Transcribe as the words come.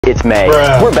It's May.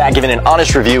 Bruh. We're back giving an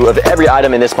honest review of every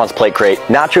item in this month's Plate Crate.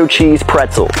 Nacho cheese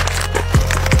pretzel.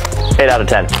 8 out of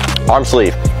 10. Arm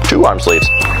sleeve. 2 arm sleeves.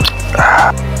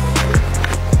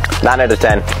 9 out of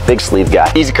 10. Big sleeve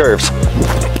guy. Easy curves.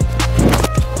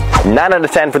 9 out of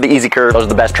 10 for the easy curve. Those are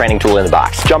the best training tool in the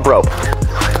box. Jump rope.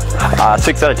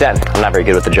 6 out of 10. I'm not very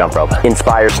good with the jump rope.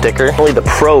 Inspire sticker. Only the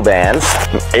pro bands.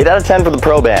 8 out of 10 for the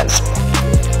pro bands.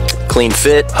 Clean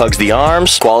fit, hugs the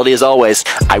arms, quality as always.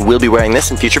 I will be wearing this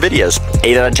in future videos.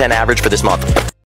 8 out of 10 average for this month.